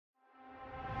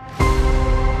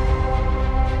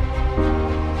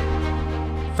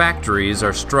Factories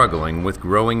are struggling with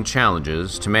growing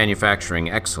challenges to manufacturing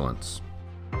excellence.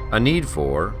 A need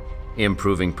for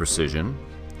improving precision,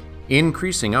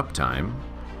 increasing uptime,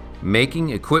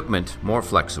 making equipment more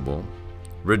flexible,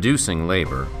 reducing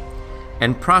labor,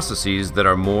 and processes that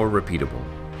are more repeatable.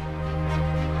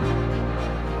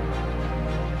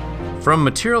 From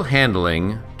material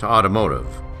handling to automotive,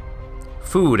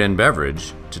 food and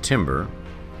beverage to timber,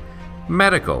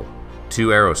 medical to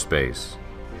aerospace,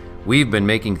 we've been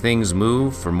making things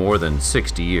move for more than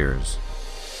 60 years.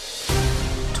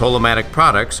 Tolomatic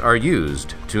products are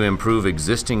used to improve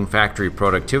existing factory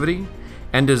productivity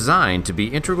and designed to be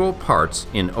integral parts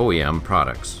in OEM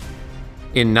products.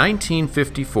 In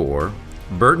 1954,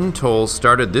 Burton Toll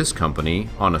started this company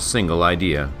on a single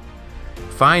idea: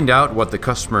 find out what the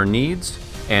customer needs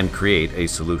and create a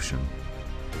solution.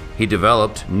 He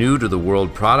developed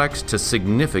new-to-the-world products to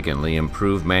significantly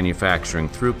improve manufacturing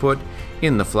throughput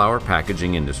in the flower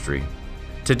packaging industry.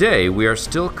 Today, we are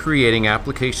still creating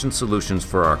application solutions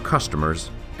for our customers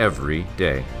every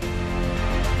day.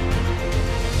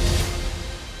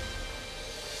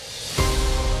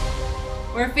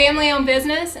 We're a family-owned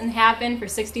business and have been for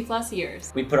 60+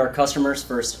 years. We put our customers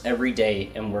first every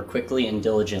day and work quickly and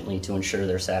diligently to ensure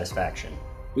their satisfaction.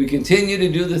 We continue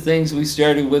to do the things we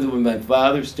started with when my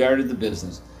father started the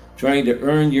business, trying to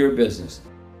earn your business,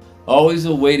 always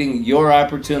awaiting your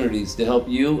opportunities to help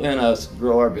you and us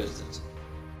grow our business.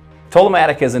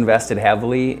 Tolomatic has invested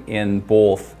heavily in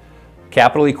both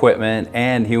capital equipment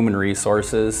and human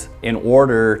resources in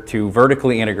order to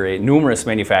vertically integrate numerous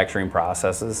manufacturing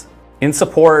processes. In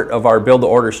support of our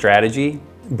build-to-order strategy,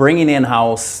 bringing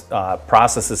in-house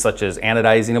processes such as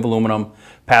anodizing of aluminum,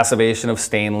 passivation of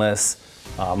stainless,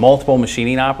 multiple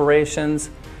machining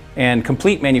operations, and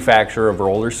complete manufacture of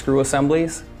roller screw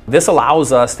assemblies. This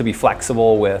allows us to be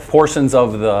flexible with portions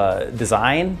of the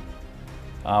design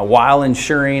while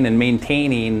ensuring and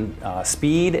maintaining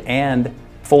speed and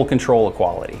full control of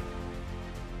quality.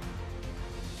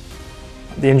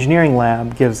 The engineering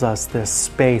lab gives us this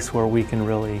space where we can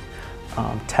really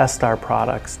test our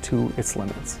products to its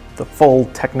limits, the full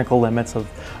technical limits of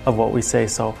what we say.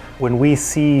 So when we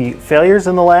see failures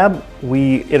in the lab,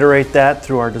 we iterate that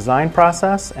through our design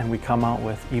process and we come out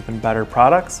with even better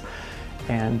products.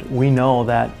 And we know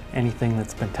that anything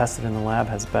that's been tested in the lab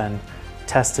has been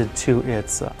tested to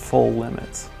its full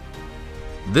limits.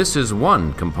 This is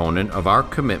one component of our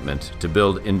commitment to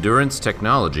build endurance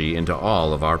technology into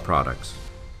all of our products.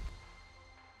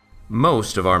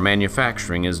 Most of our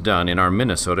manufacturing is done in our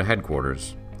Minnesota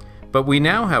headquarters, but we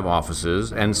now have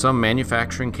offices and some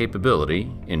manufacturing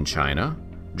capability in China,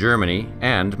 Germany,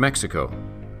 and Mexico.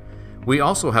 We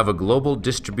also have a global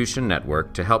distribution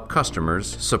network to help customers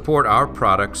support our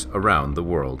products around the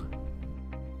world.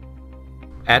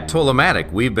 At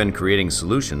Tolomatic, we've been creating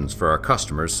solutions for our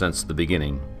customers since the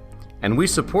beginning, and we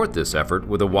support this effort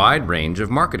with a wide range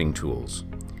of marketing tools.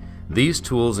 These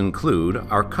tools include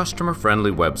our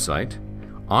customer-friendly website,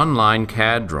 online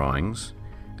CAD drawings,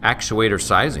 actuator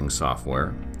sizing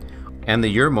software, and the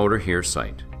Your Motor Here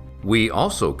site. We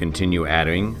also continue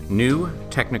adding new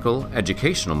technical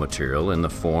educational material in the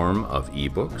form of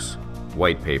ebooks,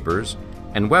 white papers,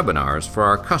 and webinars for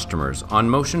our customers on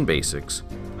motion basics,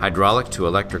 hydraulic to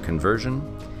electric conversion,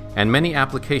 and many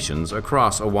applications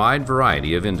across a wide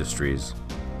variety of industries.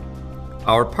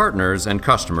 Our partners and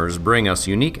customers bring us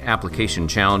unique application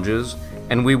challenges,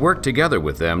 and we work together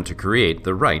with them to create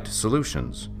the right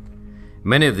solutions.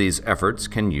 Many of these efforts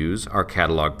can use our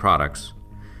catalog products,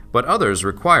 but others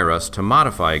require us to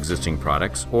modify existing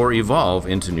products or evolve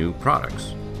into new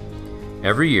products.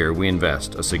 Every year we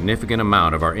invest a significant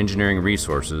amount of our engineering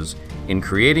resources in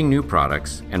creating new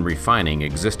products and refining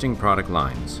existing product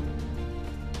lines.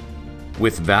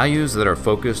 With values that are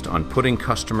focused on putting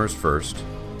customers first,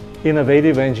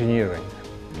 innovative engineering,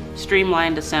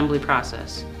 streamlined assembly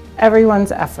process,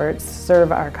 everyone's efforts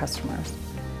serve our customers,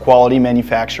 quality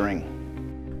manufacturing.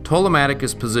 Tolomatic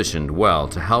is positioned well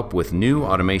to help with new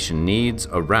automation needs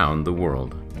around the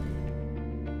world.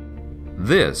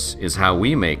 This is how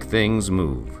we make things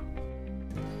move.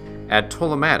 At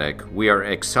Tolomatic, we are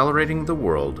accelerating the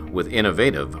world with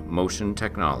innovative motion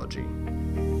technology.